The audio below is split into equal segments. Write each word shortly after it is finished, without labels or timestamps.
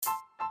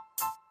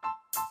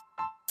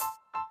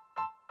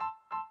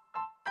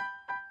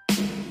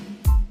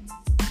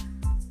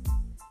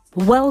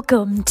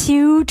Welcome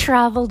to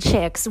Travel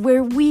Chicks,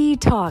 where we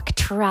talk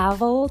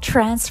travel,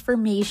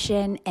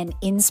 transformation, and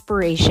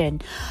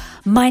inspiration.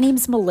 My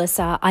name's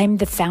Melissa. I'm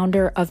the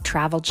founder of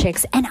Travel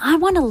Chicks, and I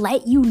want to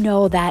let you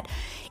know that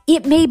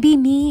it may be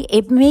me,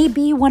 it may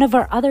be one of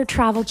our other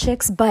travel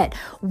chicks, but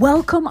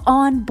welcome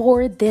on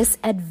board this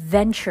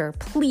adventure.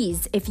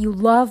 Please, if you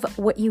love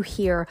what you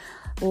hear,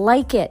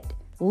 like it.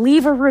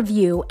 Leave a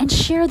review and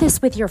share this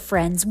with your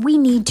friends. We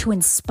need to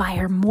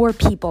inspire more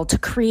people to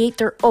create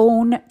their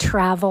own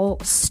travel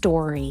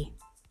story.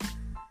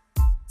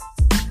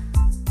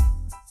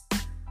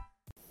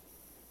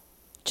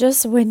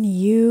 Just when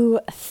you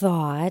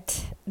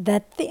thought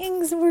that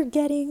things were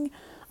getting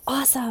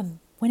awesome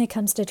when it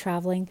comes to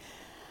traveling,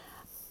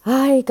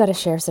 I got to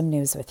share some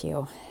news with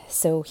you.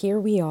 So here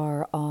we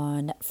are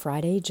on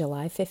Friday,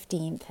 July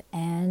 15th,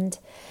 and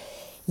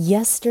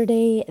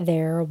yesterday,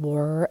 there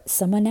were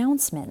some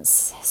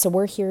announcements. So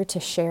we're here to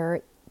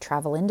share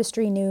travel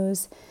industry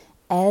news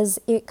as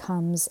it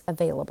comes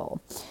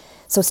available.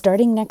 So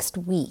starting next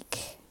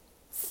week,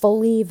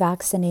 fully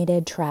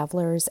vaccinated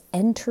travelers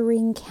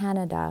entering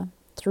Canada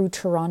through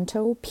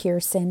Toronto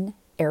Pearson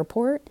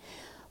Airport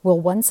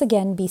will once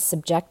again be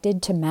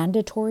subjected to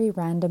mandatory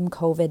random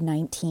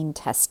COVID-19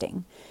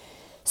 testing.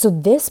 So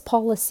this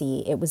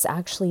policy, it was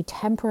actually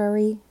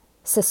temporarily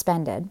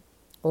suspended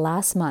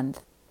last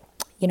month.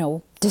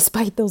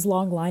 Despite those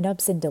long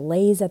lineups and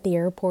delays at the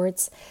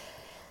airports,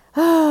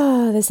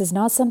 this is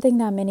not something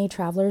that many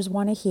travelers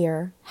want to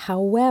hear.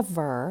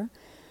 However,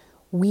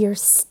 we are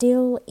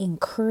still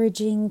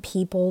encouraging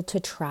people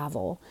to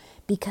travel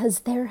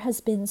because there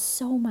has been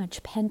so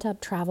much pent-up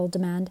travel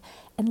demand.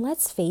 And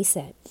let's face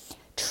it,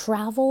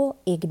 travel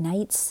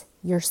ignites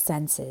your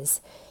senses.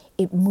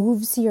 It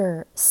moves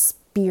your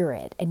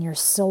spirit and your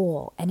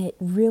soul. And it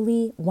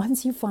really,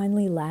 once you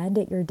finally land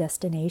at your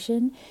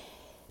destination,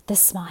 the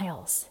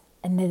smiles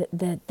and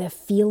the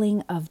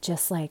feeling of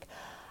just like,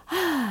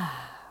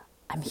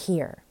 I'm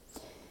here.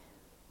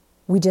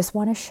 We just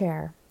want to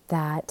share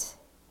that,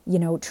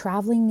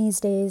 traveling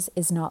these days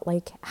is not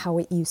like how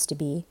it used to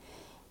be.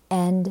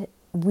 And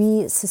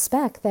we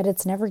suspect that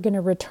it's never going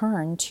to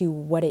return to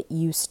what it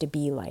used to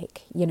be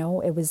like.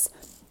 It was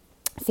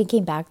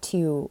thinking back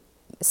to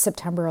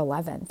September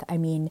 11th. I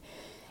mean,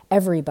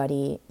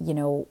 everybody,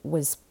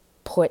 was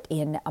put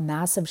in a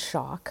massive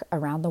shock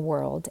around the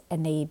world,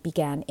 and they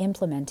began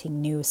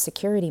implementing new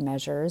security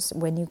measures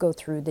when you go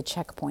through the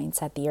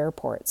checkpoints at the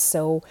airports.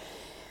 So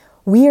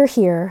we are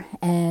here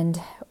and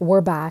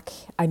we're back.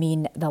 I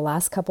mean, the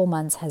last couple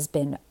months has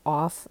been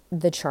off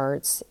the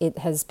charts. It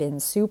has been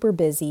super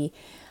busy.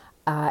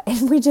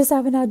 And we just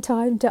haven't had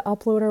time to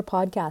upload our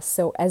podcast.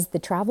 So as the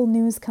travel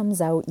news comes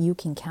out, you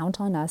can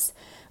count on us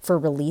for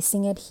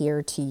releasing it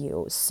here to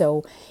you.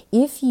 So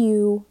if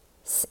you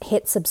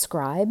hit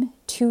subscribe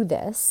to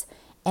this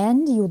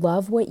and you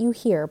love what you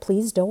hear,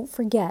 please don't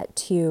forget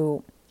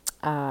to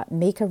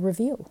make a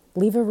review,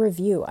 leave a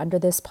review under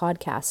this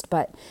podcast.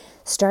 But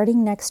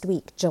starting next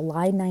week,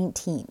 July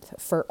 19th,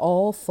 for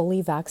all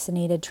fully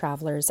vaccinated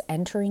travelers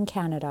entering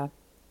Canada,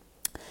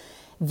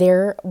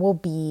 there will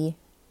be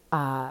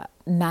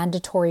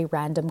mandatory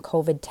random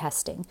COVID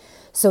testing.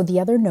 So the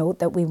other note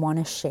that we want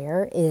to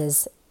share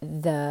is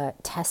the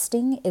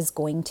testing is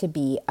going to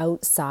be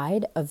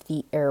outside of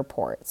the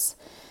airports.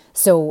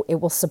 So it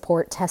will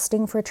support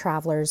testing for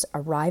travelers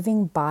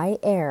arriving by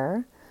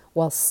air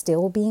while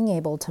still being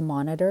able to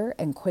monitor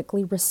and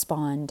quickly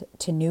respond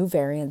to new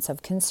variants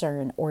of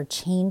concern or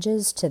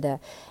changes to the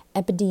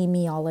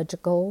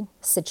epidemiological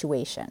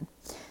situation.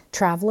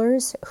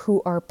 Travelers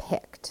who are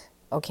picked,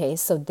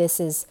 so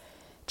this is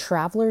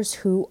travelers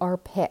who are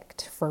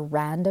picked for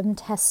random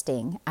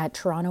testing at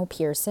Toronto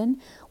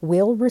Pearson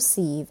will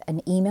receive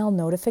an email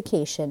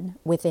notification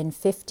within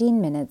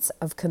 15 minutes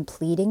of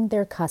completing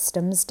their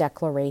customs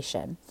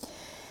declaration.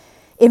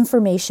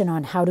 Information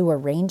on how to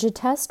arrange a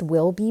test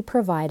will be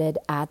provided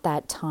at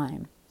that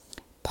time.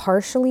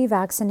 Partially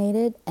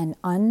vaccinated and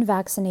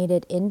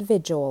unvaccinated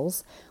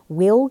individuals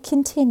will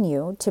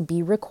continue to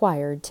be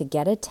required to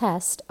get a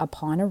test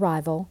upon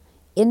arrival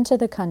into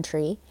the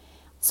country.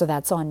 So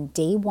that's on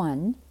day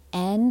 1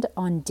 and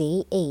on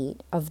day 8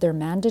 of their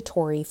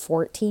mandatory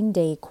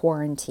 14-day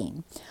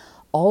quarantine.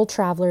 All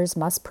travelers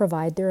must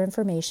provide their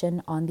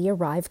information on the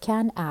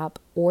ArriveCan app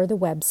or the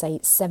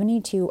website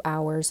 72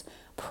 hours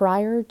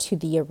prior to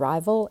the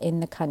arrival in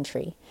the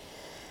country.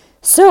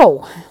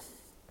 So,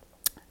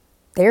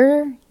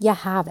 there you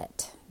have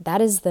it.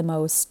 That is the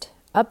most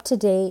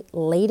up-to-date,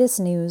 latest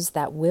news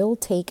that will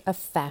take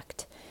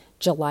effect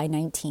July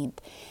 19th.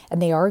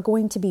 And they are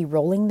going to be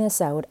rolling this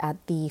out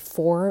at the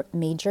 4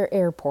 major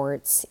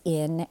airports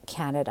in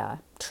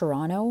Canada: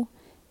 Toronto,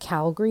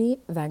 Calgary,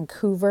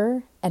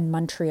 Vancouver, and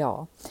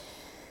Montreal.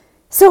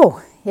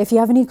 So if you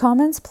have any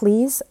comments,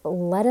 please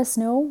let us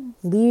know.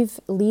 Leave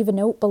a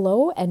note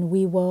below and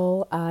we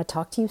will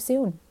talk to you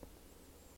soon.